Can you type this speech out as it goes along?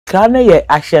Edinkra na ye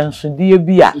ahyensude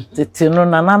bi a tete no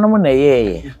nananom na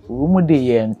ye wo mu de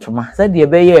ye ntoma sa de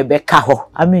be ye be ka ho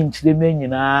amenkyire me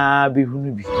nyina be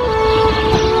hunu bi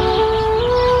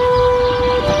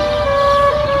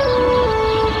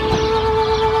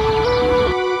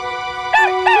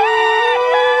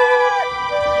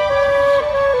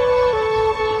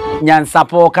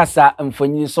NYANSAPO kasa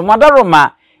mfonyin so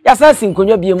madaroma yasa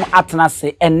sinkonyo biem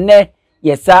atenase enne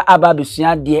yesa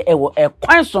ababesua de ewo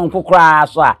ekwan so nkokora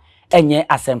so a enye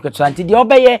asemketo anti de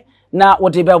obeye na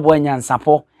wode bebo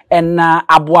NYANSAPO enna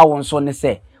aboa won so ne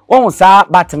se won sa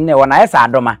batem na wona yesa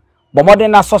adoma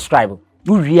bomoden na subscribe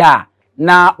wuwie a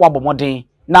na wabomoden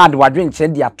na de wadwe nche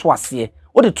de ato ase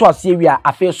wode to ase wi a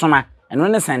afi soma eno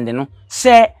ne sende no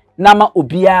se na ma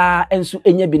obia enso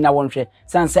enye bi na wonhwe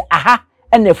sanse aha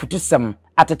ene futusem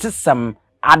atetesem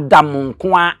adam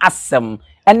nkoa asem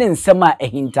ene nsem a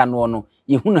ehinta no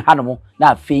yehunu hanom na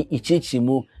afi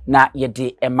ichichimu na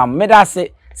yede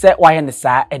emamedase se waye ne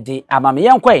sa ede amame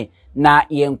yenkwen na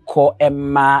yenko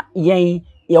emma yen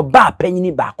yoba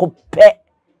panyini ba ko pe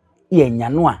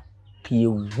yenyano a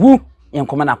piewu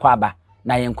yenkoma na kwa aba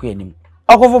na yenko yanim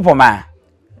okofo poma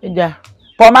eja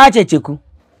poma checheku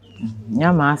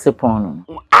nyama asepon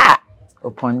no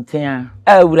oponten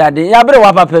awurade yabre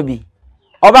wa papa bi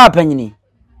oba panyini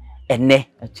enne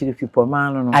achiri fipoma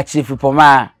no achiri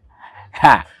fipoma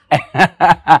ha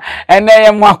enne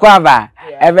ye mo akwa ba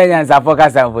ebe NYANSAPO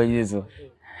kasa mfonyi so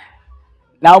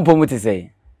na umpomu te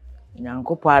sei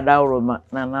nyankopo adawro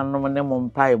na nanom ne mo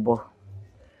mpaibo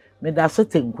me da so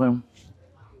tenkwam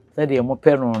se de mo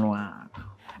pe no a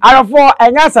arafo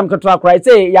enya asem ketwa kra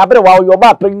sei yabre wa yo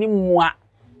ba panyini mu a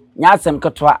nya asem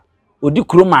ketwa odi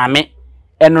kuro maame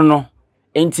eno no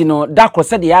enti no dakro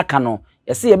se de yaka no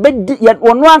yese ye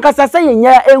wono ankasa se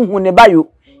yenya enhu ne bayo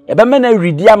ebe me na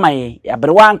ridi amaye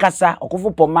yabre wa ankasa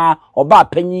okofo poma oba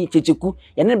panyi checheku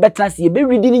ye ne betena se ye be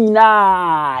ridi ni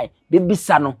nyina be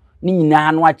bisa no ni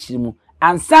nyina no akiri mu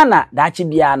ansana da achi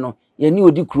bia no ye ni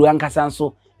odi kuro ankasa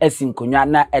nso asinkonwa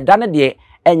na eda ne de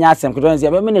enya asem kodon se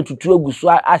ebe me na tutu agusu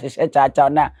ahyehe chacha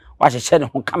na wahyehe ne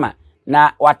ho kama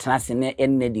na watena se ne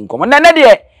enne di nkomo na ne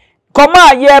de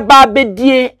koma ye ba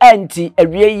bedie anti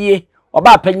awieye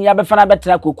oba panyi abefana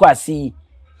betena koku asi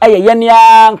eye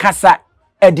yenia nkasa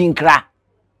edinkra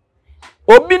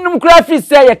obinum kra fi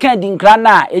se ye kan edinkra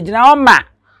na ejina oma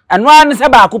eno an se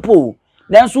ba akopo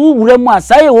nanso wuwura mu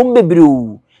asaye wo mbebere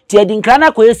o ti edinkra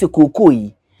na koyese koku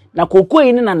yi na koku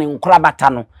yi ne na ne nkra bata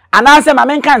no ananse ma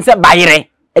menkan se bayire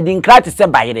edinkra te se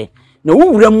bayire na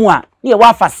wuwura mu a ye wa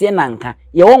afase na nka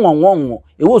ye wo nwonwo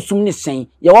ye wo sum ne sen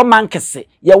ye wo mankese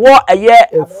ye wo eye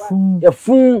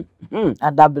efun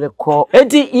adabre ko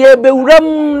enti ye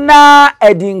bewuram na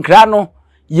edinkra no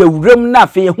ye wuram na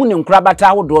fe ye hu ne nkra bata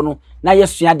ahodo no na ye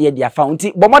sua de de afa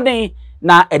nti bomoden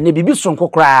na ene bibi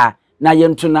sonkokra na ye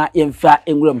nto na ye mfa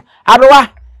enwuram adowa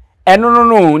eno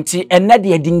no nti ene de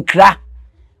edinkra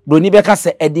broni beka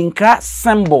se edinkra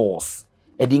symbols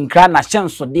edinkra na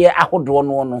hyenso de ahodo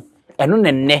no eno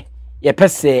nenne ye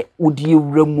pese udi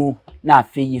wuramu na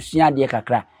afa ye sua de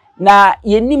kakra na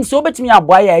yenim se obetimi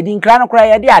aboa ya edinkra no kra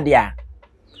ye de ade a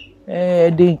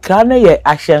edinkra na ye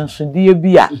ahyensude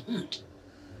bi a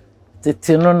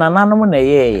tete no nananom na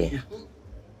ye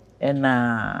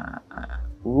ena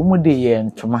wo mu de ye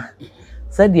ntoma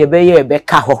sa de be ye be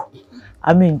ka ho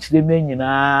amenkyire me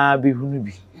nyina be hunu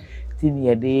bi tini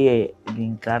ye de ye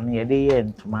edinkra no ye de ye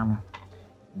ntoma no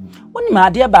woni ma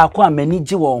ade ba ko amani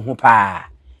gi wo ho pa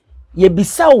ye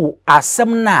bisawo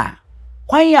asem na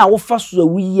kwan ya wo fa so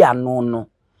awi ano no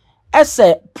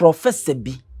ese professor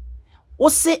bi wo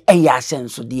se eye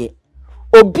ahyenso de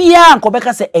obia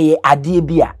nkobeka se eye ade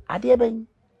bi a ade ben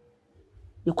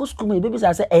yekoskuma ye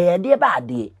bebisa se eye ade ba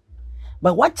ade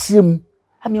but watim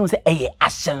ami wo se eye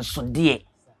ahyenso de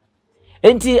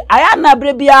enti aya na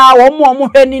bre bia wo mo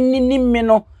hwe ni mi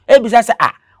no ebisa se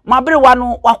mabre wa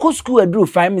no wakoskua aduru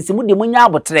fan mi se mu de munya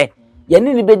abotre ye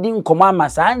ni bedi nkomo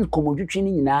amasa nkomodwetwe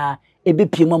ni nyina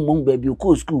ebepiem amom ba bi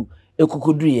ko school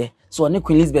ekokoduye so ne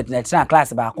Queen Elizabeth na tra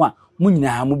class ba ko a mu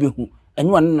nyina mu behu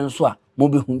enyo no nso a mu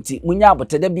behu nti munya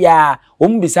abotede bia o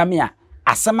mu bisame a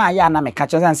asema ya na meka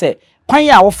kyerɛ se kwan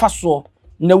ya wo fa so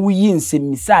na wuyi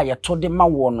nsemmisa ya to de ma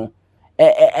wo no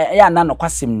ya na no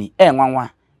kwasem ni nwanwa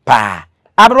pa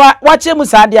abra wache mu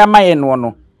saade amaye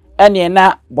no ene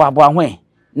na boaboa hwe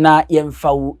na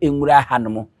yemfa wo enwura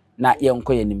hanom na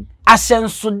yenko yanim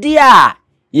ahyensode a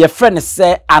ye friend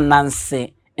se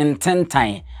Ananse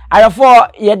Ntontan ayafo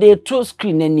ye de to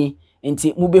screen ani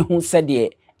nti mu behu se de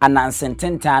Ananse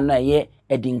Ntontan no ye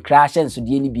edinkra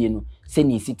ahyensode ni bie no se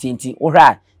ni sitinti wo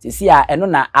hra sisi a eno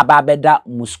na ababeda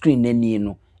mu screen ani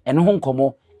no eno ho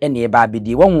nkomo ene ba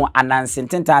bedi wo hu Ananse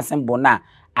Ntontan symbol na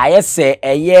ayese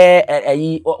eye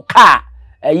ayi car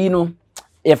ayi no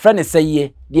e friend say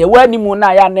ye de wanimu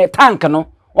na ya ne tank no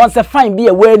won se fine bi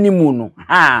e wanimu no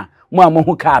ha mo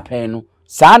amohu car pen no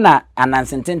saa na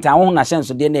Ananse Ntontan wo hu na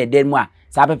hyenso de na eden mu a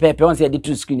saa pepepe won se de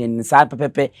two screen ni saa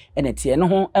pepepe ene tie no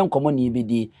ho enkomo ni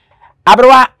bedi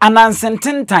abrewa Ananse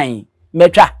Ntontan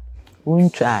metwa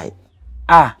untwai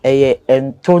eye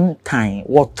Ntontan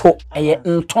woto eye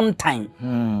Ntontan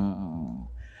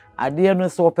ade no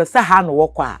so pese ha no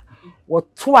wokọ a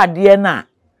woto ade na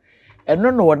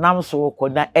eno no wonam so wokọ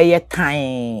na eye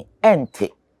tan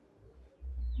ente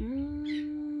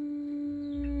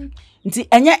nti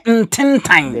enye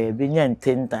Ntontan be nya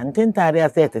Ntontan ade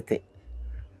asetete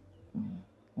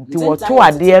nti woto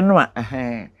ade no a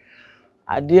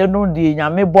ade no di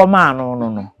nyame boma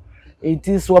no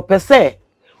enti so pese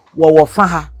wo fa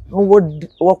ha no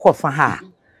wo fa ha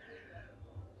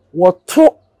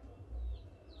woto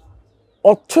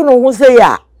no ho se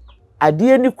ya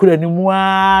ade ni kura ni mu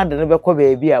a de ne bekọ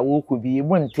baabi a wo kọ bi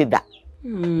mu ntida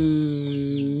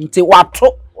nti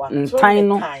wato ntan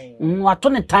no wato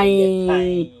ne tan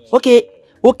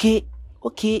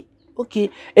okay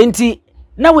enti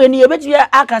na we ni ebetwi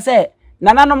aka se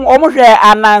nananom omohwe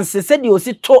Ananse se de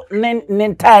osi to ne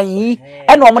ntan yi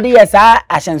e na omde yesa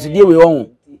ahyansode we won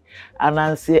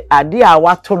Ananse ade a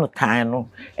wato no tan no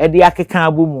e de akeka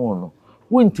abomu no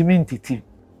wontimi ntiti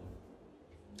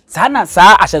sana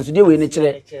saa ahyansode we ne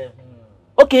kire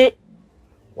okay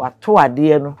wato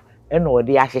ade no e na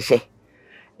ode ahyehye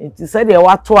nti se de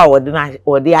wato a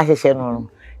ode ahyehye no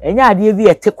enya ade bi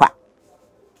etekwa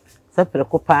se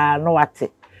prekopa no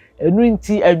wate enu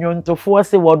nti anwontofo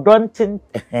se wodonten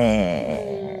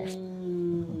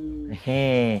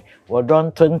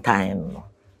wodontontan no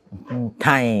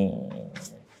ntan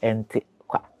ente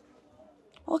kwa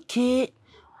okay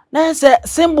na se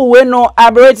symbol we no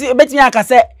abreti betinya aka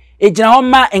se ejina ho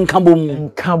ma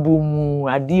nkabomu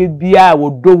ade bia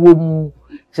wodowo mu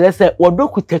kire se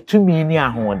wodokutatumi ni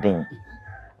ahoden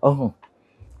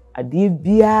ade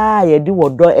bia ye de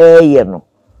wodo eye no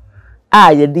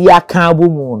ye de Akan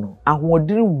abomu no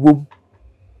ahoden wom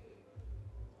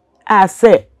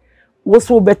se wo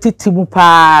so betitimu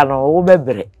pa no wo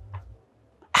bebre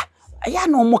aya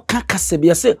no mo kaka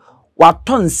bia se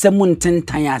wato nsem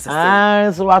Ntontan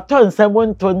asase so wato nsem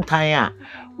Ntontan a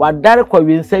wadare kwa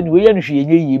wensa ni we ye no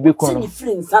hwe ye beku no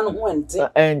free nsa no ho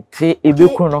ente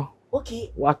ebeku no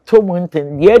okay wato mu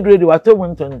Ntontan ye adure de wato mu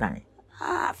Ntontan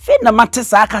fe na mate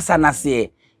sa akasa na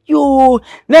se yo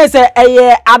na se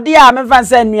eye ade a memfa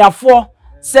se nuafo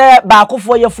se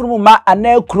baakofo ye furumu ma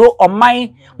anakuro oman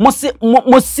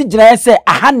mosi gina se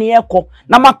ahane ekọ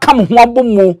na makam ho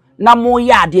abomu na mo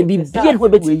ya ade bibie no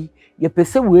beti ye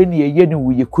pese we ni ye ni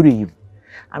wo ye kureyim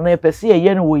ana ye pese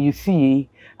ye ni wo ye fie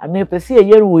ana ye pese ye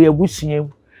ni wo ye busunyem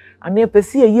ana ye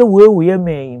pese ye wo ye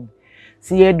mayim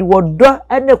si ye de wodo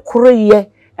ene kureye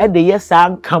e de ye sa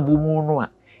nkabomu no a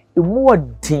emu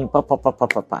odin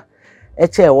papa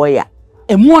eche wo ya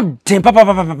emu odin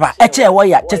papa eche wo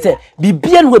ya chese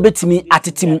bibie no betimi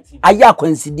atetim aya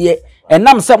akwanside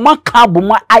enam se maka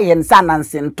abomu ayensa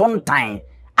Ananse Ntontan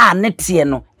a netie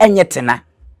no enye tena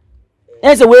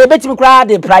ense we betimi kra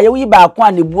de praye wi ba ko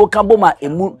anebuo ka boma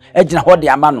emu agina ho de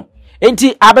ama no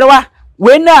enti abrewa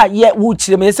we na ye wu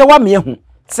kireme se wa me hu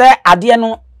se ade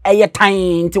no eye tan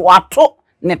nti wato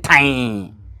ne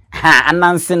tan ha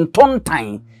Ananse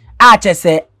Ntontan a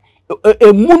chese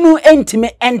emunu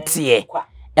entime entie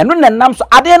eno nenam so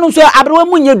ade no so abrewa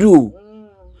munyedu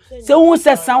se hu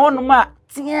se sanwo ma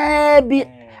tie bi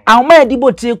ahoma edi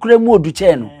botie kura mu odu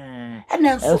che no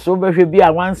ena so behwe bi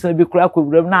awansa bi kura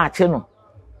kwuram na ache no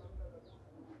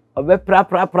obe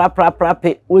pra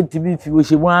pe wontimi fi wo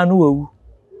hyemu anu wawu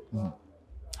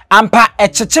ampa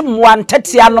echeche mwa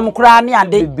ntete anom kura ne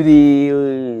ade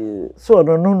bebre so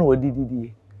no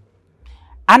odididi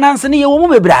Ananse ne ye wo mu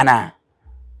bebre ana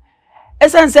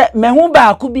esense mehu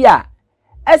ba ku bi a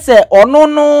ese ono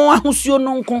no ahosuo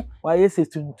no nko wa yese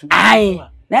tuntu ai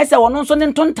na ese wono nso ne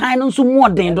Ntontan no nso mu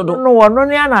odin dodo no wono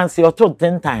ne Ananse oto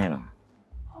Ntontan no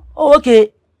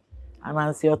okay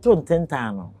Ananse oto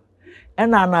Ntontan no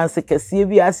ena Ananse kese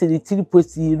bi asiri tiri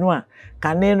posi no a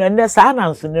kane no ene sa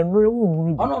Ananse ne no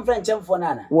wu ono mfa nchemfo na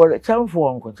ana wo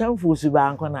chemfo nko chemfo su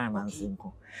ba nko na Ananse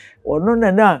nko wono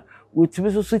na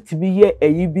wotimi so timi ye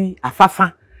ayibi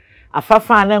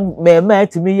afafa na mema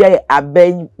timi ye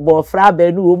aben bofra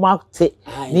aben no ma te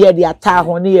ne ye de ata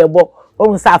ho ne ye bo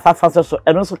o nsa afafa so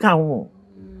eno so kan ho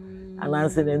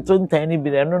Ananse ne Ntontan ni bi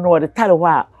no no de tare ho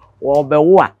a wo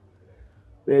bewo a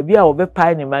bi a wo be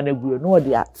pai ne ma na guo no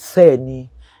de asa ni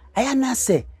aya na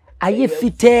se aye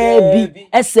fitee bi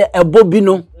ese ebo bi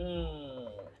no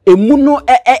emu no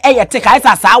ye te kai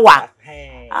sasawa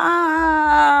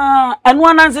enu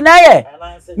Ananse na ye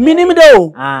minim de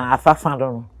o afafa do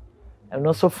no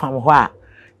eno so fam ho a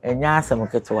enya asem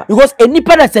ketewa because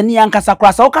enipa da sani yankasa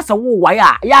kura sa okasa wo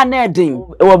waya ya na edin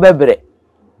wo bebre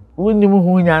wonnim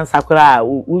hu nyansa kura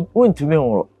wontumi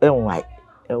nworo enwai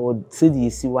wo sedi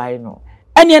esi wai no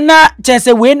ene na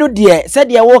chese we no de se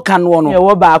de wo kan wo no ye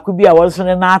wo ba ku bia wo so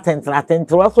ne na atentra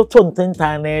wo so to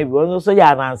Ntontan na bi wo so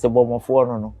ya Ananse bomofo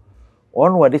no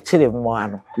won wo de kire mo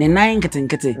ano ne nan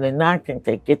ketenkete ne nan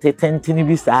ketenkete tentini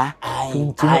bi sa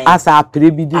tuntun asa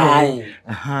apre bi di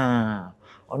aha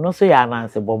ono so ya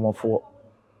Ananse bomofo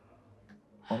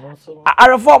ono so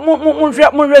arafo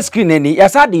mun screen ani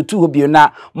yasa de tu obi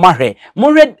na mahwe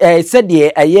mun se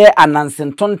de eye Ananse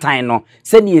Ntontan no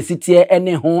se ne esitie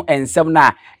ene ho ensem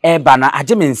na eba na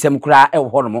ageme ensem kura e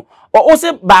ho no o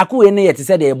se ba ku we ne yete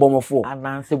se de bomofo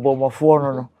Ananse bomofo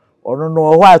no ono no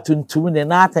ho atuntum ne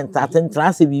na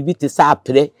atenta se bibi te sa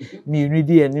apre mi inu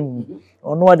di anim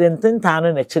ono de Ntontan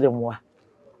no na kire mo a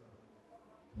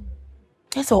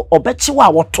eso obechi wa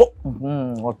woto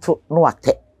woto no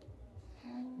ate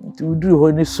tuduru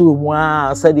ho ni so mu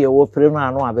a se de wo pre no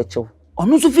ano abechi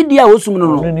ono so fidi a osum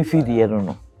no ono ni fidi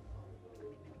no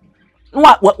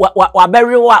wa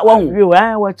beri wa wi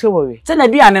wa chewo we se na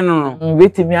duane no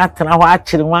betimi atena ho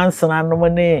akire wansana no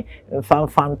ne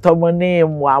fanfantom ne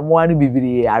moamoa no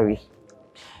bibiri awe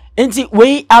enti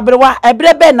we abrewa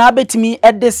ebrebe na betimi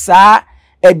ede saa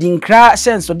edinkra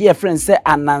senso de friend se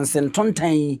Ananse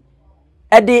Ntontan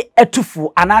ede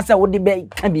etufu anase wo de be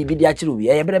ka bibi de akire wi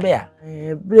ebrebe ya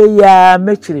ebre ya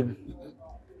mechirim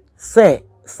se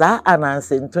saa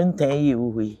Ananse Ntontan yi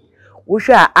wuhi wo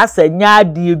hwa asanya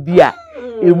ade bi a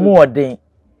emu oden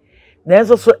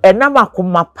nanso so enam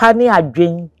akoma pa ne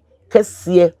adwen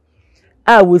kese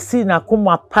a wosi na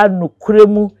akoma pa no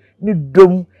kuremu ni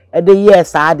dom ede ye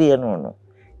saa de no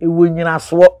ewo nyina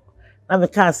so na me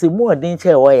kan se mu oden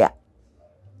che wo ya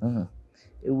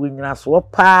ewo nyina so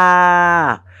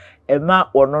pa ema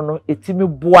ono no etimi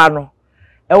boa no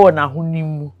ewo na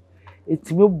honimu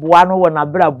etimi boa no wo na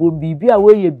brabo bibi a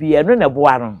wo ye bi eno na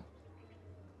boa no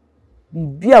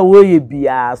bibia wo ye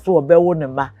bia so obewo ne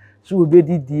ma so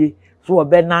obedidie so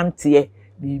obenante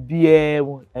bibia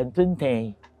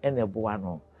Ntontan ene boa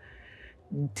no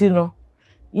ntino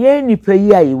ye nipa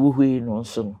yi a yewohwe no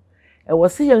so no e wo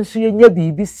se yenso yenya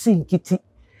bibi sinkiti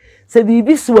se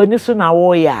bibi si wani so na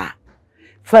wo ya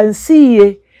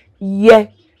fansiye ye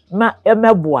ma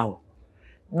emeboa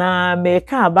na me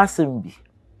ka abasem bi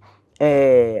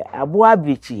abo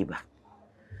abrichi ba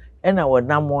ena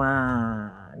wonamo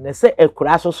a ne se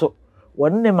ekura so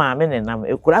won ne maame ne nam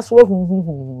ekura so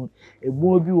huhuhu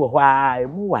emu obi wo hwa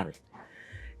emu ware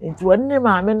enti won ne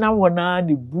maame nam wona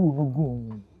ne bu no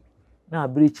gu na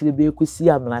abirechire be ekosi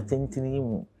amna tentini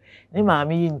mu ne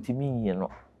maame yi ntimi yi no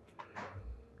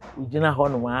ugina ho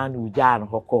no ma na uja no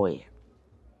hokoye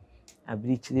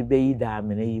abirechire be yi da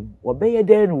amna yi wo be ye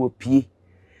den wo pie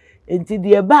enti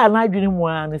de ba na adwene mu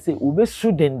a ne se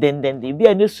obesu dendenden bi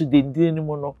a ne su dendenden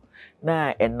mu no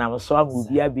na enam so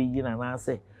amubi abeyi na na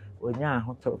se onya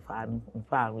ahoto fa no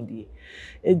mfa ho die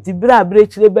enti bra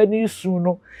chire ba ni su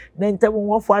no na ntam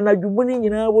wofo anadwumu ni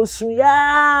nyina wo su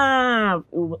ya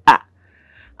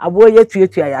abo ye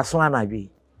tuatua ya so anadwe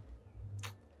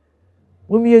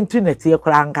mumi entu na tie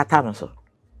kra nkata no so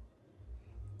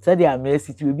sadi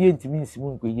amesi ti obi entimi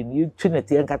nsimu nkoyi no yetu na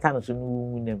tie nkata no so no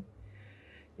wunam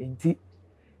enti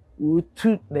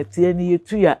wotu na tie ni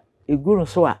yetu ya eguru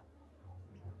so a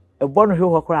ebo no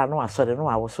hwe kora no asore no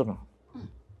awoso no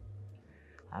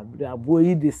abo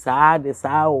yi de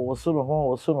saa wo so no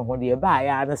ho de ba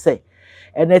ya na se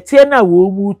enetie na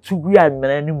wo mu tugu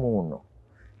amena ni mu no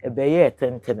ebe ye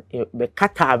tenten be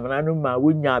kata amena no ma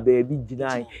wonya ba bi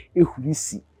gina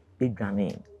ehurisi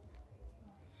edwane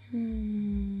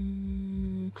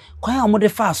kwa ya omode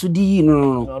fa so di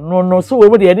no so wo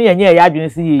mo de ne yenye ya adwene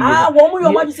si yi wo mo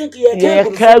yo ma di senki ye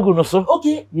kagu no so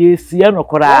okay ye sie no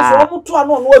kora so mo to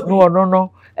ano no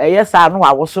eye sa no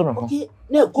awoso no okay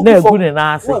na egu ne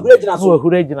na ase no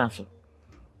ehura gina so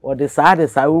o de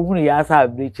sa wo hunu ya sa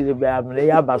abirechire be amre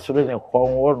ya basoro ne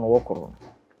kwon no wokoro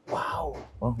wow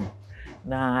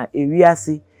na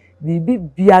ewiase bibi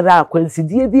biara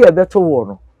akwansidie bi ebeto wo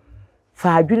no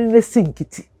fa adwene ne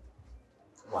sinkiti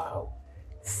wow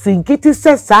sinkiti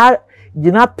se sa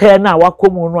gina pe na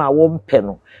wakomu no a wo mpe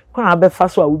no kwa abefa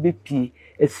so a wo bepie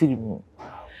asiri mu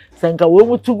senka wo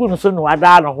mu tugu no so no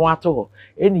wada no ho ato ho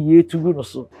eni ye tugu no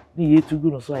so ni ye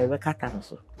tugu no so aye kata no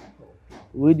so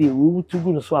we di wo mu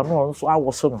tugu no so ano so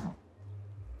awoso no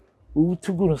wo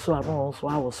tugu no so ano so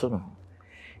awoso no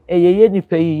ye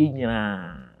nipa ye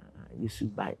nyina yesu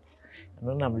bai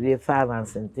no na me fa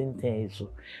Ananse ntenten so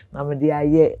na me de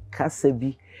aye kasa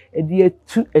bi e de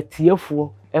atu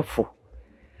atiefo efo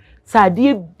sa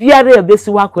de biara e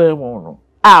besi wakwan mu no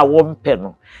a wo mpe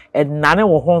no e nane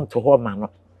wo ho nto ho ma no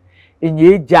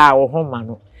enye eja wo ho ma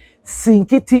no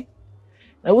sinkiti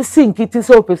na wo sinkiti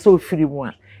so pese ofiri mu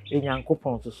a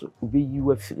enyankopon so obeyi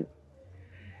wa firi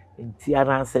nti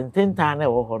Ananse ntenten na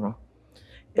wo ho no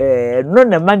no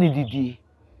na mani didi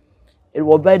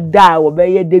wo beda wo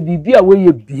be ye de bibia wo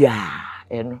ye bia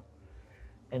eno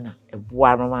ena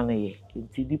eboa no ma no ye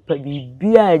nti dipa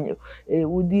bibia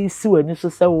wo di si wani so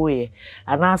se wo ye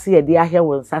Ananse ye de ahye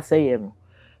wo nsa se ye no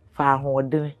fa ho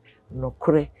de no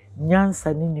kore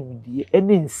nyansa ne nimdie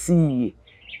ene nsi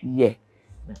ye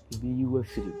na ebeyi wa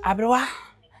firi abrewa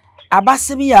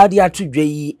abasemi ya ade atudwa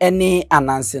yi ene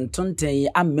Ananse ntontan yi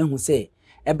ammehu se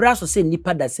ebra so se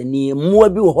nipa dasani muwa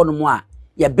bi wo hono mu a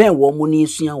ye ben wo mu ni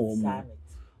sua wo mu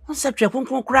onse twe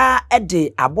konkron kra e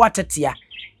de abo atetea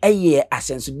eye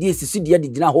asenso die sisi de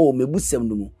gina ho mebusam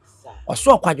no mu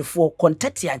oso okwadwefo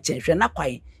kontatia chenhwe na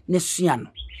kwai ne sua no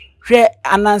hwe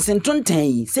Ananse ntontan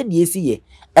yi se de esi ye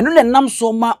eno ne nam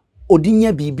so ma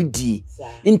odinya bibi die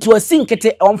nti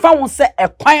osinkete onfa ho se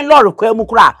ekwan lord kwa mu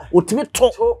kra otimi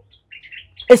to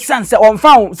esanse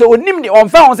onfa se onim de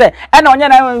onfa ho se ena onye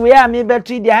na we ya me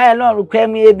battery de ha lord kwa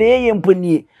mu ebe ye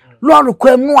mponi lord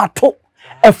kwa mu ato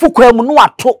efu kwa mu no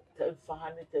ato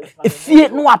efie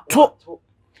no ato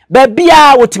ba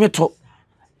bia wotimi to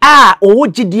owo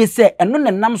gidie se eno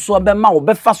ne nam so be ma wo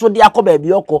be fa so de akọ ba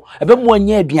bia okọ ebe mu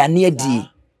anya aduane adi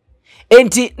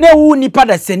enti na wu nipa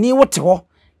da sani wote ho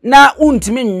na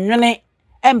untimi nwene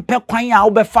empe kwan a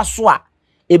wo be fa so a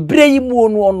ebre yi mu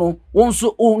onu no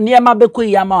wonso niema be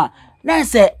koyi ama na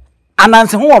se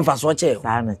Ananse ho won fa so che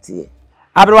sanati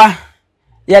abrewa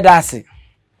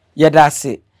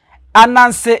yedase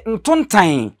Ananse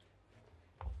ntontan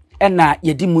ena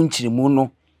yedi mu nchiremu no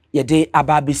yede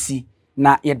ababesi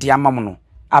na yede amam no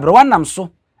abrewa nam so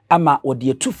ama ode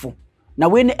etufo na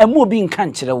we ne emu obi nka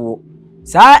nkyere wo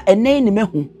saa enen ni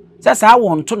mehu saa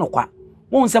won to no kwa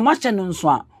won se mahye no nso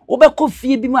a obekọ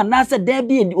fie bi mu anase dan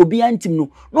bi obi antim no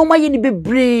no maye ni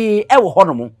bebre e wo ho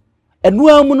no mo enu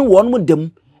amu no won mo dam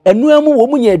enu amu wo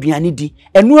mu nya aduane di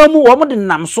enu amu wo mo de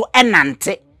nam so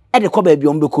enante e de ko ba bi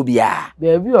ombekọ bia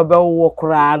baby obewo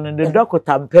kra no de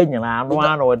dokota mpanyina anu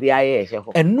ana ode aye ehye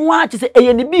ho enu a chese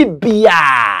eye ni bibia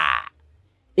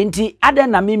enti adan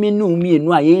na mimi nu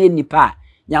mienu a ye nipa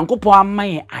Nyankopon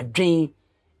aman adwen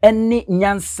ene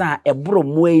nyansa eboro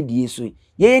mo adie so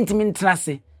ye ntimi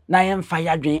ntrase na ye mfa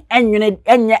yadwen enwene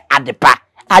enye adepa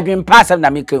adwen pa asem na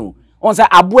mekan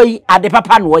onsa aboa yi adepa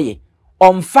pa no ye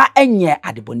omfa enye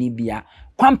adeboni bia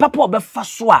kwan papa obefa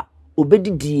so a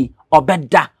obedidi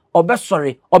obeda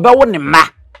obesore obewo ne ma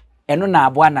eno na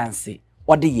aboa Ananse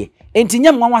ode ye enti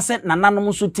nyam nwanwa se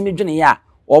nananom so timi dwene ya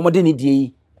omode ne die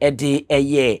yi ede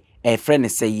eye friend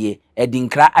say ye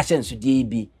edinkra ahyensudie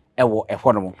bi ewo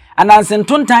ehonom Ananse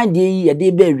ntontan die yi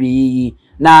ede be awie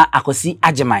na akosi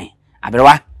ageman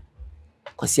abrewa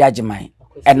akosi ageman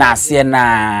ena ase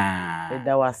na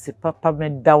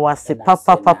medawase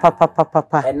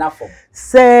papa enafo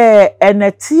se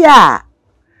eneti a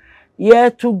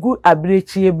ye tugu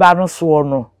abrechi ba no so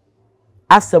no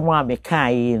asemu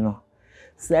amekan yi no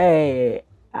se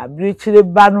abrechi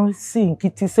ba no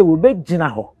sinkiti se wo begina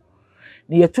ho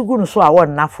ni yetugu no so a won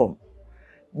nafom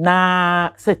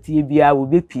na setie bia wo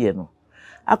bepie no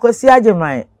akosi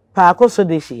ageman pa akoso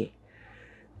de hye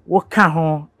wo ka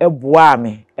ho eboa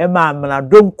me e ma mna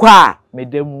donkwa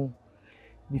medemu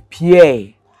mi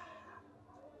pie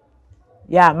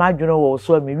ya madwono wo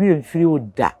so me wi mfiri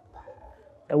oda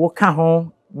e wo ka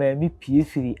ho ma mi pie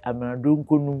firi amna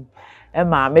donkonum e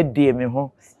ma me de me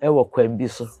ho e wo kwan bi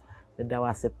so da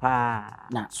wase pa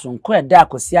na sonko e da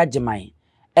akosi ageman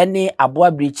ene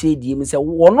aboa breche die mi se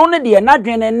wono ne de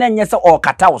nadwen ne nye se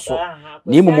okata wo so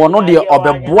na imu wono de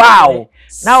obeboa wo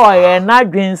na wo ye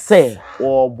nadwen se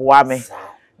wo boa me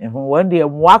ehu won de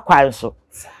moa kwan so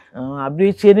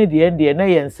abreche ne de na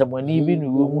ye nsamoni bi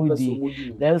no wo mu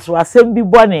di nanso asem bi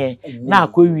bone na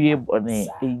akowie bone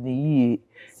ne yie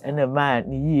ene ma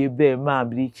ne yie be ma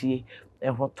abreche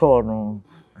ehu to no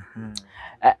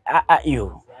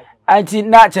yo anti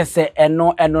na chese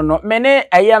eno no mene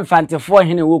eye mfantefo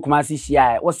hene wo kuma se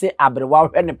hia wo se abrewa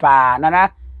hwe ne pa nana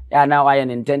ya na wa ye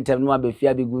ne ntentem no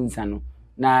abefia begunsa no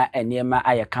na eniema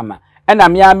aye kama ena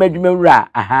me amadwumawura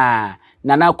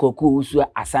nana koku usu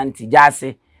Asante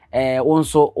jase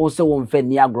wonso wo se wo mfa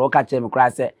ni agro ka che me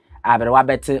kra se abrewa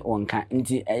bete wonka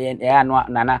nti eye no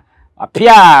nana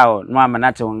apia no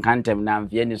amanate wonka ntem na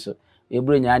mfie ni so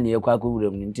eburo nya na ekwa ko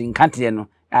wuram nti nkate no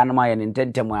anoma ye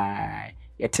ntentem a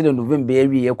yetele November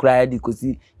ewi ye kura di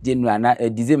kosi January na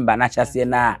December na chase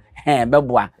na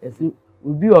beboa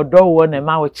obi odo wo na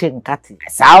ma wo che nkate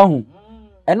saa hu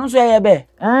eno so ye be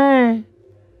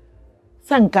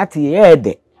sa nkate ye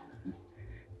de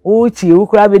o chi wo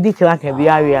kura be dikran ka bi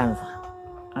awe ansa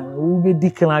an wo be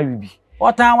dikran wi bi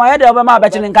otan wa ye de oba ma be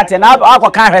che nkate na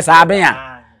akwa hwe saa ben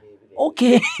a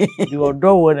okay di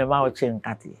odo wo na ma wo che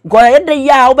nkate go ye de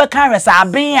ya wo be kan hwe saa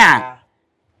ben a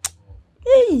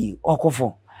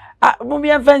okofo mo bi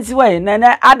fancy way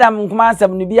na Adam nkuma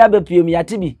asem no bia be piem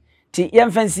yate bi ti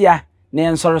ye fancy a na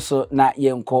ensoro na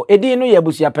yenko edin no ye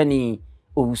busua pani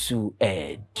owusu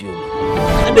duo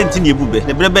eden ti ne ebube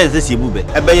ne brebe nse si ebube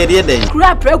ebe ye de den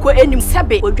kura preko enim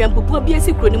sebe odwampopo bi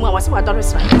esi kroni mu a wase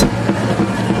wadoresa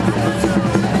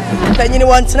tanyini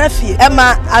wontena fie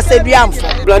ema aseduamfo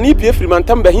blani pie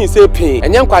frimantam bahin se pin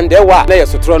enye nkwande wa na ye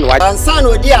sotro no wa ansa na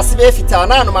odi asebe fita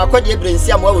na no makodi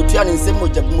ebrensia mo awotua ne nsem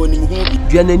mojabumo nim hu bi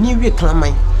duanani wie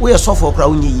klaman wo ye sofo okra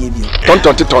wo nye bi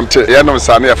tontonte ye no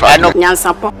sa na ye fa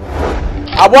NYANSAPO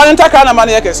abone ntaka na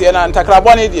mane ye kese na ntakra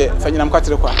abone die fanyinam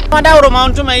kwatere kwa mada woro ma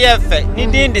ntoma ye fe ni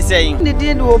din de sei ni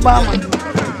din de Obama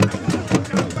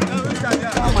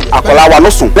akola wa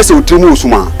no so pese otrimu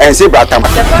osuma ense bratam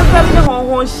the family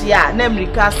honhon hia na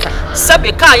America sa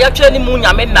sebe ka ya twa ni mu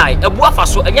nyame nai ebu afa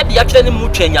so enye de ya twa ni mu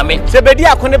twa nyame sebedi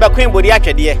akone be kwen bodi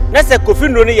akyede na se kofi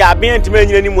nro ni ya aben ntime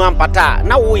nyina ni mu ampata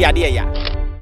na wo yade ya